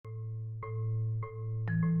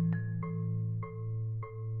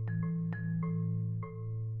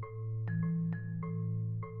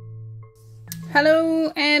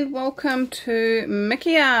Hello and welcome to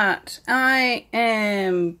Mickey Art. I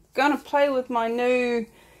am gonna play with my new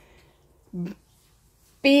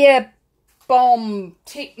beer bomb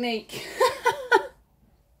technique.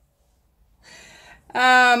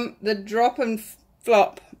 The drop and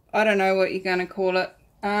flop. I don't know what you're gonna call it.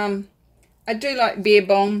 I do like beer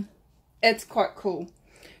bomb. It's quite cool.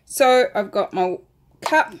 So I've got my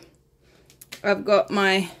cup. I've got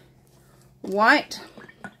my white.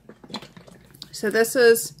 So this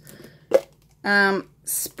is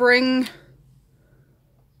spring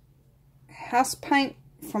house paint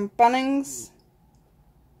from Bunnings.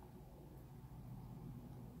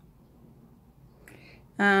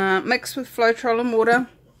 Mixed with Floetrol and water.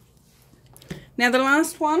 Now the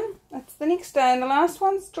last one, that's the next day, and the last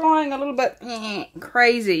one's drying a little bit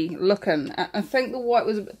crazy looking. I think the white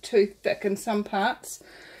was a bit too thick in some parts.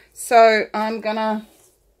 So I'm gonna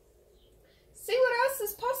see what else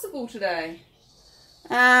is possible today.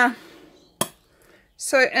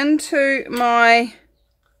 So into my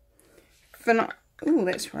oh,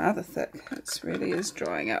 that's rather thick. It really is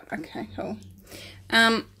drying up. Okay, cool.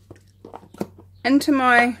 Into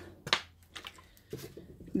my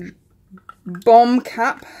bomb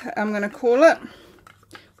cup, I'm going to call it,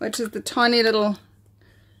 which is the tiny little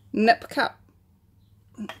nip cup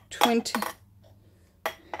 20.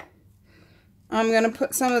 I'm going to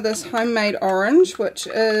put some of this homemade orange, which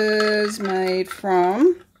is made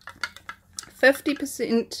from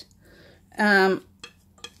 50%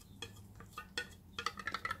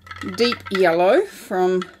 deep yellow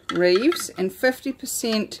from Reeves and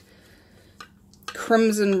 50%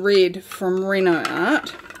 crimson red from Reno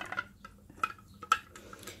Art.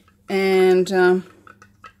 And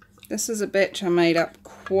this is a batch I made up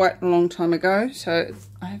quite a long time ago, so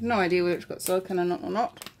I have no idea whether it's got silicone in it or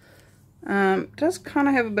not. It does kind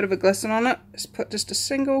of have a bit of a glisten on it. Let's put just a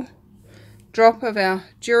single drop of our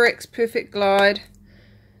Durex Perfect Glide.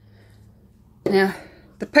 Now,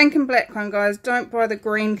 the pink and black one, guys, don't buy the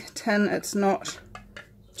green tin. It's not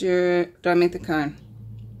dimethicone.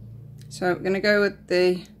 So we're going to go with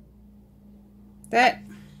that.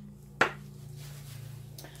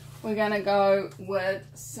 We're going to go with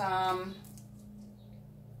some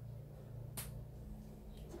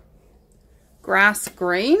grass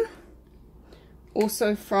green,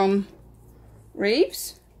 also from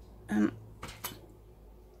Reeves.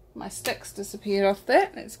 My sticks disappeared off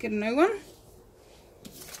that. Let's get a new one.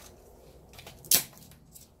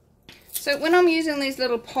 So when I'm using these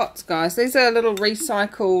little pots, guys, these are little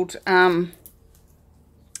recycled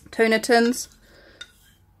tuna tins.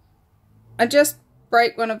 I just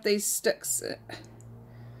break one of these sticks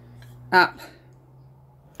up.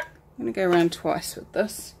 I'm going to go around twice with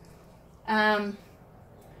this.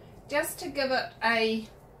 Just to give it an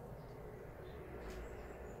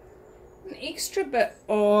extra bit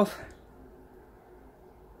of,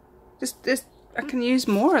 just I can use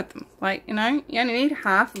more of them, like, you know, you only need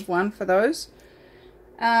half of one for those.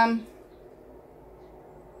 I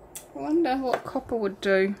wonder what copper would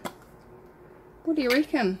do. What do you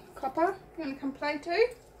reckon? Copper, you want to come play too?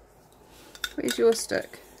 Where's your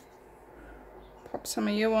stick? Pop some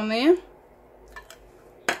of you on there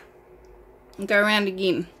and go around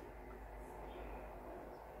again.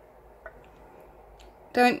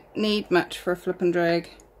 Don't need much for a flip and drag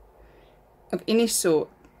of any sort.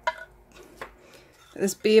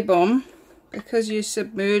 This beer bomb, because you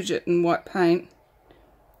submerge it in white paint,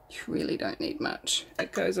 you really don't need much.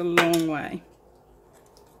 It goes a long way.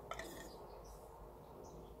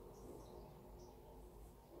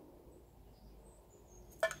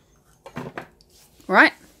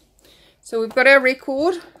 Right, so we've got our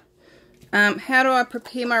record. How do I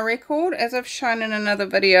prepare my record? As I've shown in another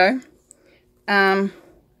video,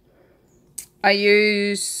 I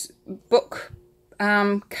use book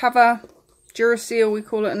cover Duracell, we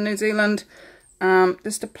call it in New Zealand,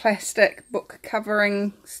 just a plastic book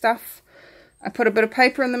covering stuff. I put a bit of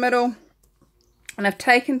paper in the middle, and I've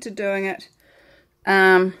taken to doing it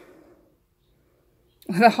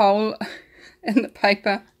with a hole in the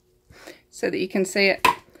paper so that you can see it,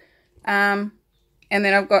 and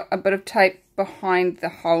then I've got a bit of tape behind the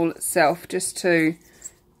hole itself just to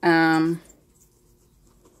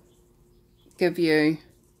give you,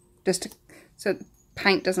 so the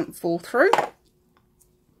paint doesn't fall through.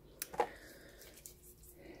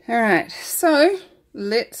 Alright, so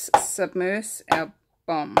let's submerge our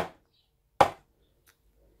bomb,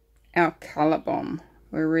 our colour bomb.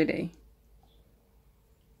 We're ready.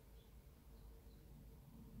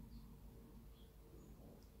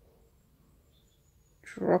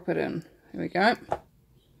 Drop it in. Here we go.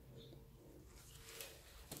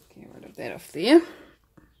 Get rid of that off there.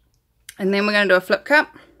 And then we're going to do a flip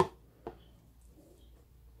cup.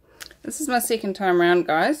 This is my second time round,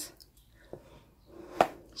 guys.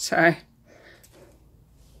 So,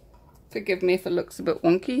 forgive me if it looks a bit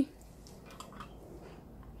wonky.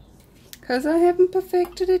 Because I haven't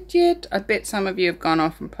perfected it yet. I bet some of you have gone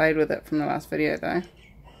off and played with it from the last video though.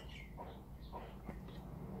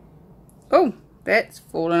 Oh, that's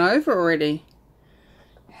fallen over already.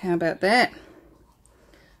 How about that?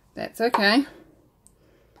 That's okay.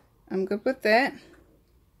 I'm good with that.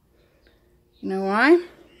 You know why?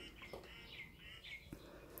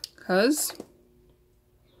 Because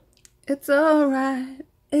it's alright,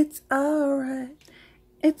 it's alright,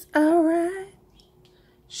 it's alright.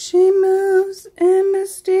 She moves in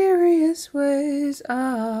mysterious ways.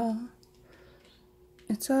 Oh,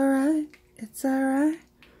 it's alright, it's alright,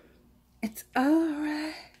 it's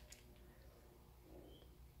alright.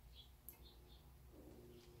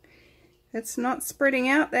 It's not spreading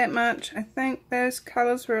out that much. I think those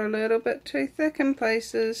colours were a little bit too thick in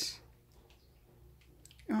places.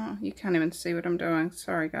 Oh, you can't even see what I'm doing.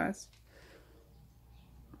 Sorry, guys.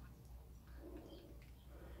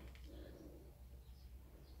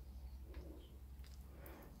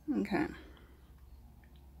 Okay.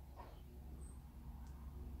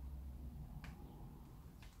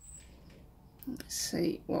 Let's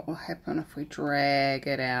see what will happen if we drag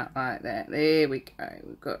it out like that. There we go.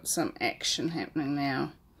 We've got some action happening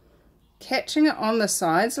now. Catching it on the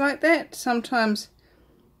sides like that sometimes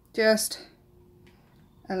just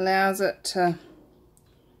allows it to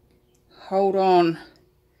hold on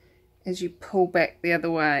as you pull back the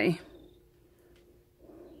other way.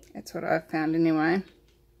 That's what I've found anyway.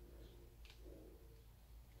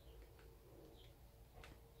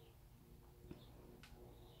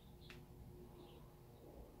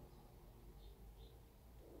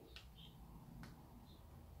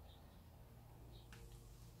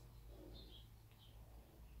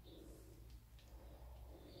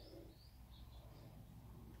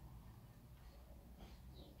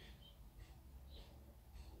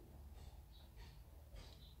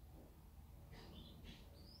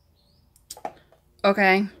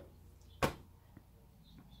 Okay.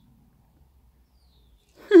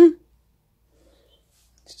 Let's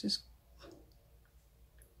just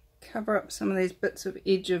cover up some of these bits of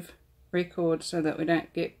edge of record so that we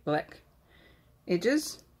don't get black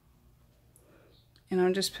edges. And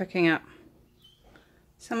I'm just picking up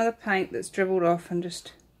some of the paint that's dribbled off and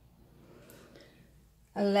just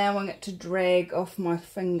allowing it to drag off my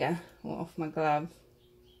finger or off my glove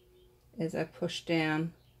as I push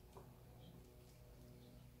down.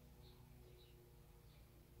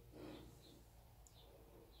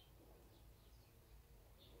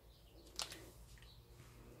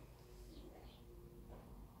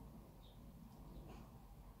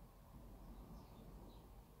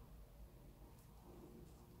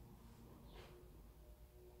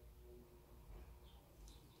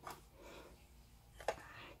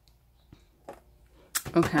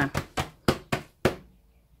 Okay,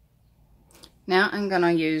 now I'm going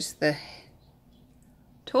to use the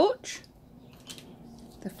torch,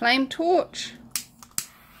 the flame torch.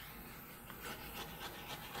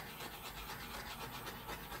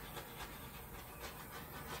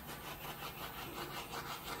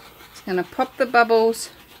 It's going to pop the bubbles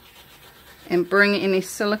and bring any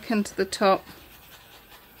silicone to the top.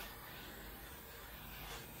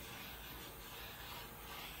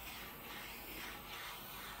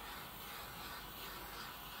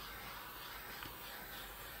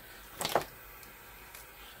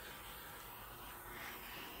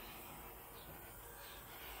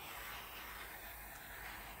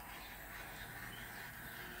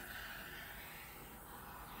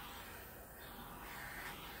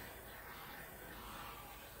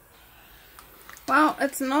 Well,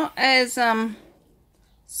 it's not as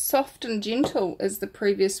soft and gentle as the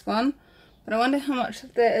previous one, but I wonder how much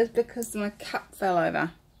of that is because my cup fell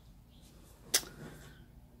over.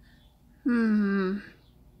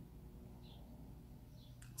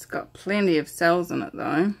 It's got plenty of cells in it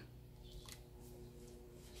though.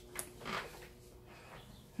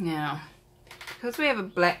 Now, because we have a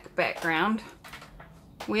black background,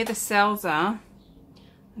 where the cells are,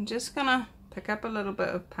 I'm just gonna pick up a little bit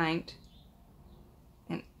of paint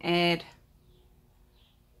and add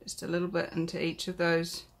just a little bit into each of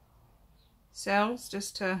those cells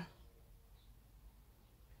just to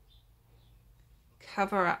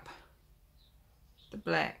cover up the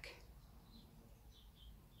black.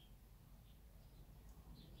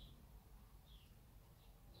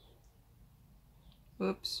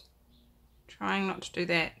 Whoops, trying not to do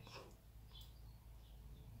that.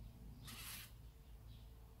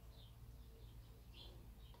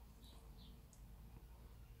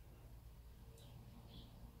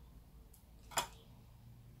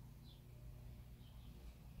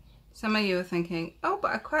 Some of you are thinking, oh,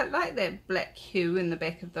 but I quite like that black hue in the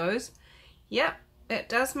back of those. Yep, it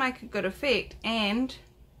does make a good effect, and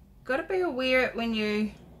got to be aware when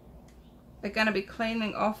you are going to be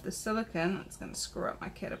cleaning off the silicone. It's going to screw up my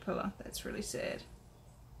caterpillar. That's really sad.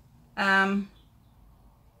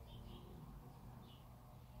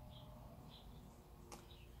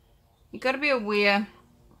 You've got to be aware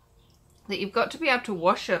that you've got to be able to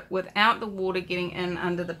wash it without the water getting in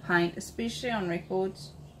under the paint, especially on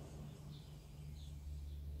records.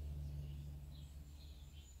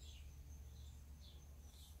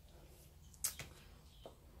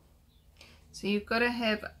 So you've got to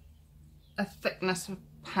have a thickness of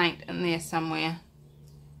paint in there somewhere.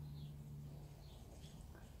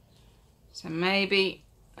 So maybe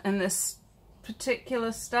in this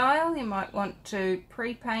particular style you might want to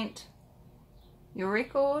pre-paint your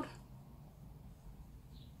record.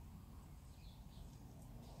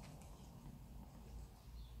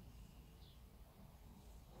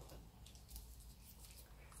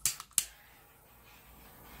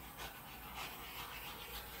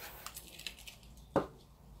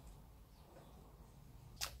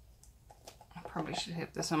 Probably should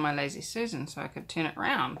have this on my Lazy Susan so I could turn it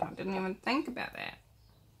around. I didn't even think about that.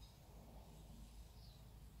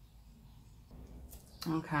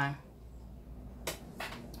 Okay.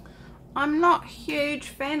 I'm not a huge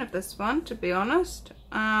fan of this one, to be honest.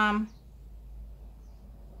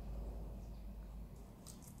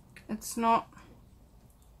 It's not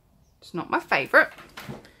my favorite.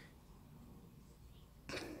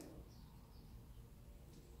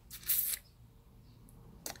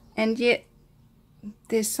 And yet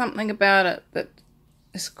there's something about it that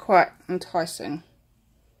is quite enticing.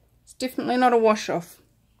 It's definitely not a wash off.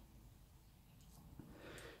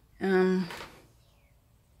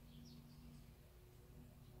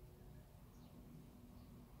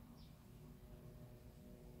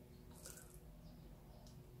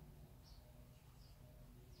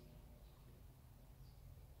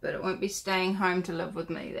 But it won't be staying home to live with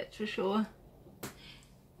me, that's for sure.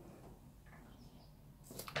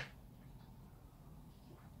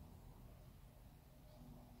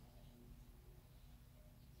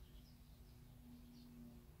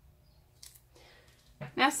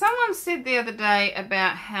 Now, someone said the other day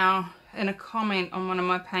about how, in a comment on one of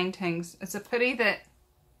my paintings, it's a pity that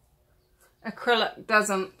acrylic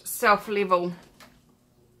doesn't self-level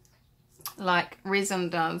like resin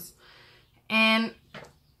does. And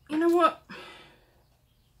you know what?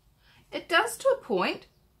 It does to a point,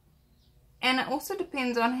 and it also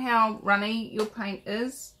depends on how runny your paint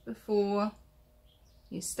is before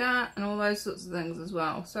you start and all those sorts of things as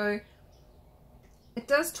well. So it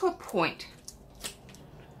does to a point.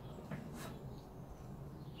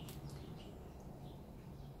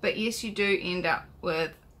 But yes, you do end up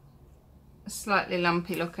with a slightly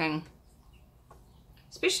lumpy looking,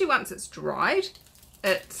 especially once it's dried.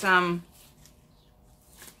 It's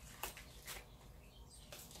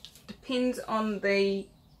depends on the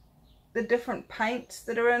different paints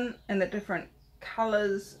that are in and the different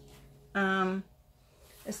colours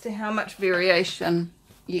as to how much variation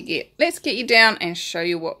you get. Let's get you down and show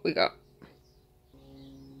you what we got.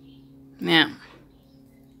 Now,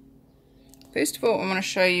 first of all, I want to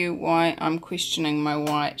show you why I'm questioning my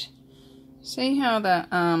white. See how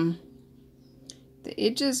the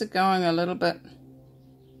edges are going a little bit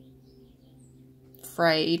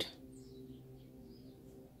frayed.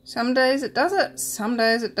 Some days it does it, some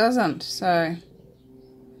days it doesn't. So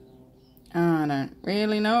I don't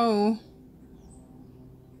really know.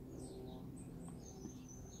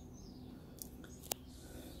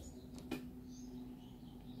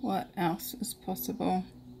 What else is possible?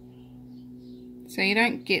 So you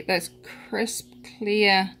don't get those crisp,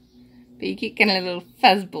 clear, but you get kind of little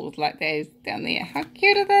fuzzballs like those down there. How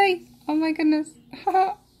cute are they? Oh my goodness.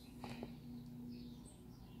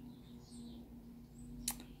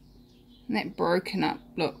 And that broken up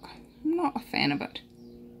look, I'm not a fan of it.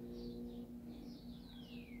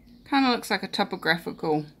 Kind of looks like a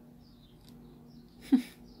topographical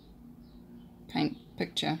paint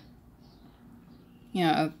picture, you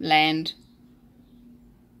know, of land.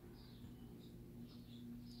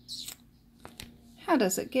 How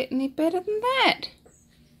does it get any better than that?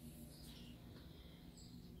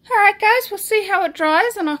 Alright guys, we'll see how it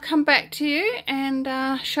dries and I'll come back to you and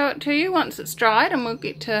show it to you once it's dried, and we'll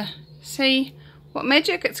get to see what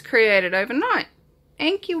magic it's created overnight.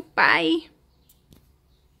 Thank you, bye.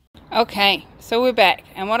 Okay, so we're back,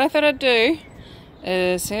 and what I thought I'd do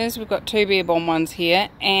is, as we've got two Beer Bomb ones here,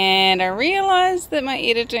 and I realised that my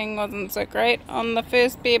editing wasn't so great on the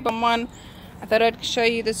first Beer Bomb one, I thought I'd show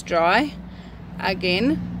you this dry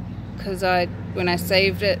again, because when I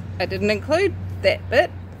saved it I didn't include that bit.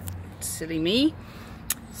 Silly me.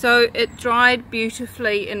 So it dried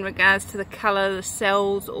beautifully in regards to the colour. The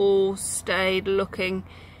cells all stayed looking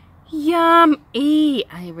yummy.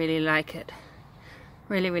 I really like it.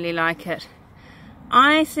 Really like it.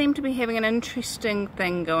 I seem to be having an interesting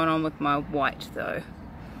thing going on with my white though.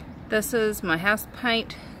 This is my house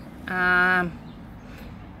paint, and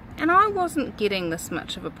I wasn't getting this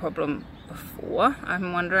much of a problem before.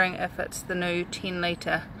 I'm wondering if it's the new 10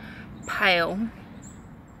 litre pail.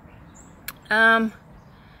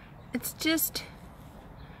 It's just,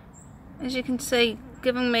 as you can see,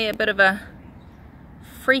 giving me a bit of a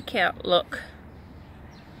freak out look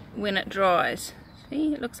when it dries.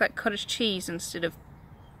 See, it looks like cottage cheese instead of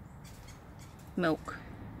milk.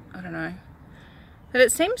 I don't know. But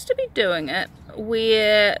it seems to be doing it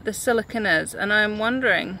where the silicone is, and I'm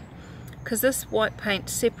wondering, because this white paint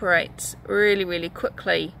separates really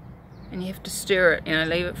quickly and you have to stir it, you know,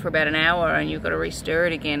 leave it for about an hour and you've got to re-stir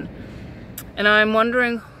it again. And I'm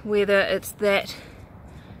wondering whether it's that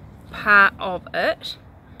part of it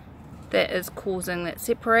that is causing that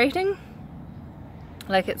separating,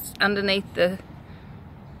 like it's underneath the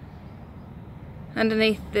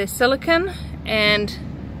silicone and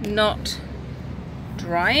not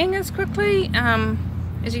drying as quickly.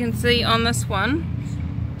 As you can see on this one,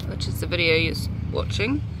 which is the video you're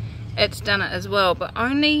watching, it's done it as well, but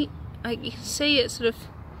only, like you can see, it sort of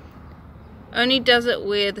only does it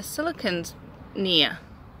where the silicone's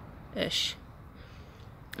near-ish.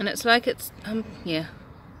 And it's like it's, yeah.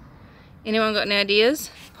 Anyone got any ideas?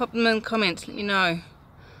 Pop them in the comments, let me know.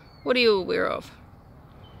 What are you aware of?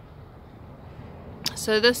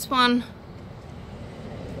 So this one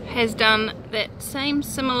has done that same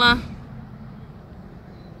similar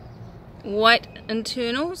white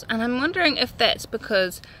internals, and I'm wondering if that's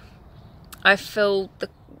because I filled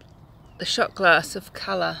the shot glass of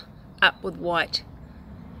colour up with white,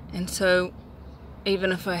 and so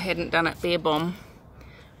even if I hadn't done it bare bomb,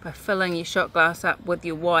 by filling your shot glass up with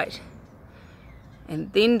your white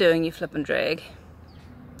and then doing your flip and drag,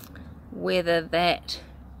 whether that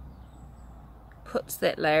puts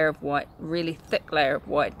that layer of white, really thick layer of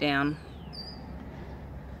white down.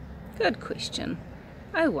 Good question.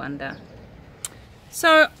 I wonder.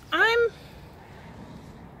 So I'm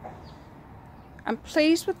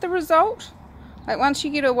pleased with the result. Like, once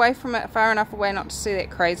you get away from it far enough away not to see that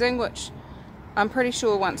crazing, which I'm pretty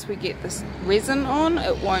sure once we get this resin on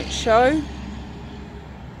it won't show.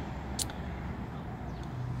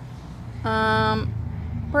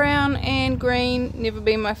 Brown and green, never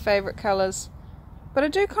been my favourite colours, but I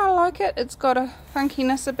do kind of like it. It's got a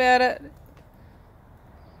funkiness about it.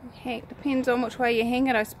 Heck, depends on which way you hang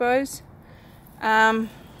it, I suppose. What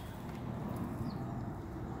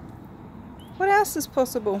else is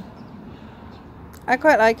possible? I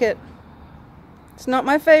quite like it. It's not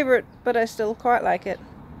my favourite, but I still quite like it.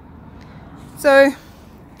 So,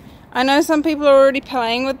 I know some people are already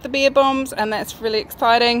playing with the beer bombs, and that's really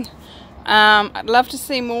exciting. I'd love to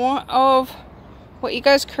see more of what you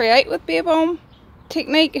guys create with beer bomb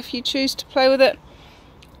technique if you choose to play with it.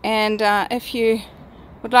 And if you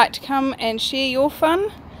would like to come and share your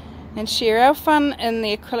fun and share our fun in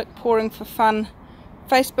the Acrylic Pouring for Fun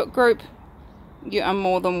Facebook group, you are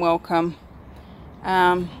more than welcome.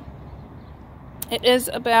 It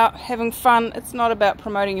is about having fun. It's not about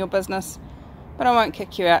promoting your business, but I won't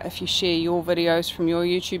kick you out if you share your videos from your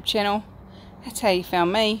YouTube channel. That's how you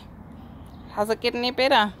found me. How's it getting any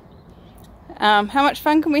better? How much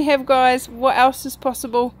fun can we have, guys? What else is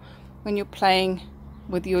possible when you're playing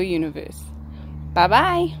with your universe? Bye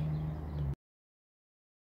bye.